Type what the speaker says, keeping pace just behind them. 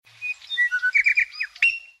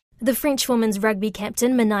The French women's rugby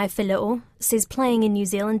captain, Manaï Philou, says playing in New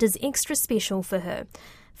Zealand is extra special for her.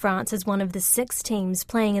 France is one of the 6 teams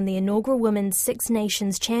playing in the inaugural Women's Six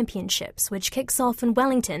Nations Championships, which kicks off in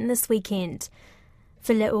Wellington this weekend.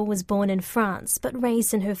 Philou was born in France, but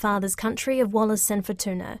raised in her father's country of Wallis and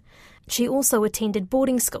Futuna. She also attended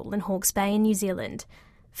boarding school in Hawke's Bay in New Zealand.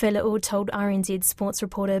 Philou told RNZ sports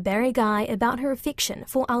reporter Barry Guy about her affection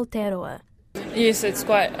for Aotearoa. Yes, it's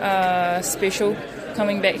quite special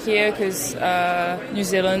coming back here because New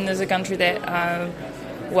Zealand is a country that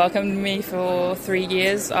welcomed me for 3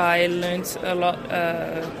 years. I learned a lot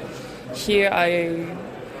here. I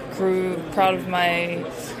grew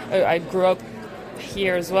up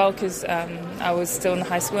here as well because I was still in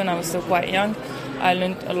high school and I was still quite young. I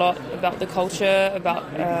learned a lot about the culture, about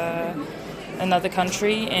another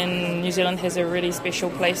country, and New Zealand has a really special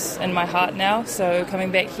place in my heart now. So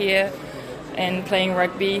coming back here and playing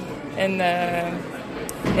rugby in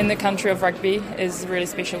the country of rugby is really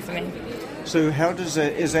special for me. So how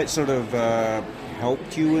is that sort of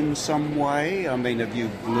helped you in some way? I mean, have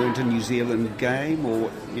you learned a New Zealand game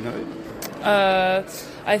or,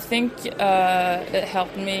 I think it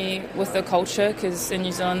helped me with the culture because in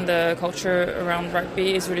New Zealand the culture around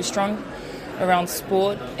rugby is really strong, around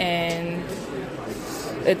sport, and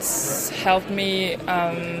it's helped me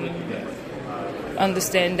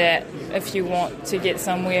understand that if you want to get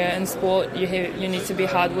somewhere in sport, you need to be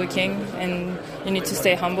hardworking and you need to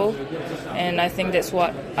stay humble. And I think that's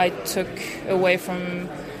what I took away from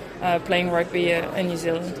playing rugby in New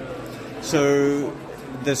Zealand. So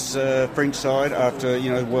this French side, after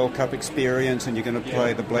World Cup experience, and you're going to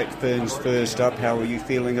play the Black Ferns first up, how are you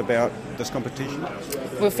feeling about this competition?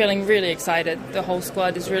 We're feeling really excited. The whole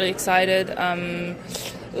squad is really excited.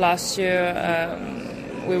 Last year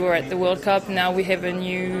we were at the World Cup. Now we have a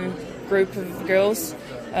new group of girls.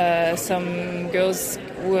 Some girls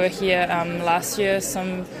were here last year,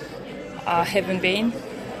 some haven't been,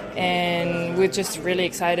 and we're just really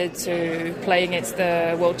excited to play against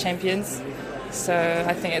the world champions. So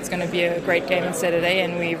I think it's going to be a great game on Saturday,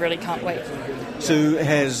 and we really can't wait. So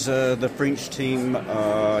has the French team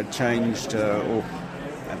changed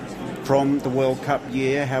from the World Cup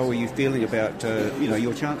year? How are you feeling about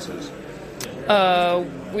your chances?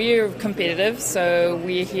 We're competitive, so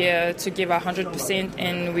we're here to give our 100%,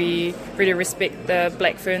 and we really respect the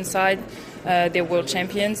Black Fern side. They're world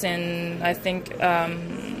champions, and I think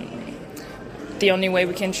the only way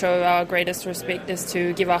we can show our greatest respect is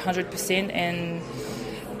to give our 100% and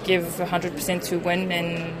give 100% to win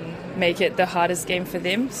and make it the hardest game for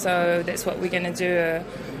them. So that's what we're going to do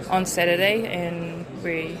on Saturday, and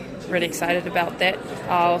we're really excited about that.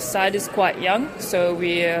 Our side is quite young, so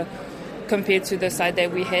we're compared to the side that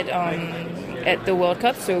we had at the World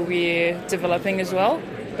Cup, so we're developing as well,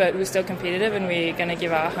 but we're still competitive and we're going to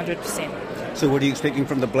give our 100%. So what are you expecting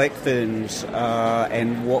from the Black Ferns,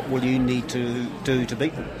 and what will you need to do to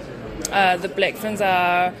beat them? The Black Ferns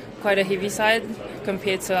are quite a heavy side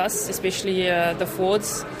compared to us, especially the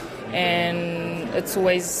forwards, and it's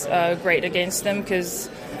always great against them because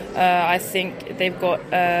I think they've got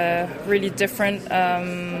a really different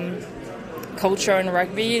culture in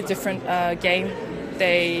rugby, a different game.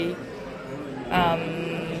 They're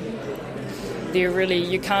really,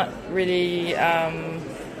 you can't really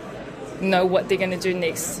know what they're going to do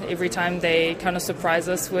next. Every time they kind of surprise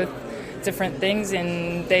us with different things,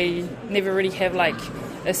 and they never really have like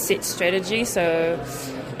a set strategy, so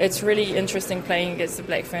it's really interesting playing against the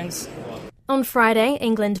Black Ferns. On Friday,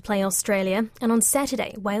 England play Australia, and on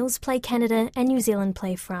Saturday, Wales play Canada and New Zealand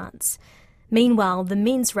play France. Meanwhile, the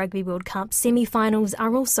Men's Rugby World Cup semi-finals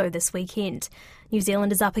are also this weekend. New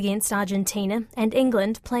Zealand is up against Argentina and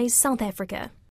England plays South Africa.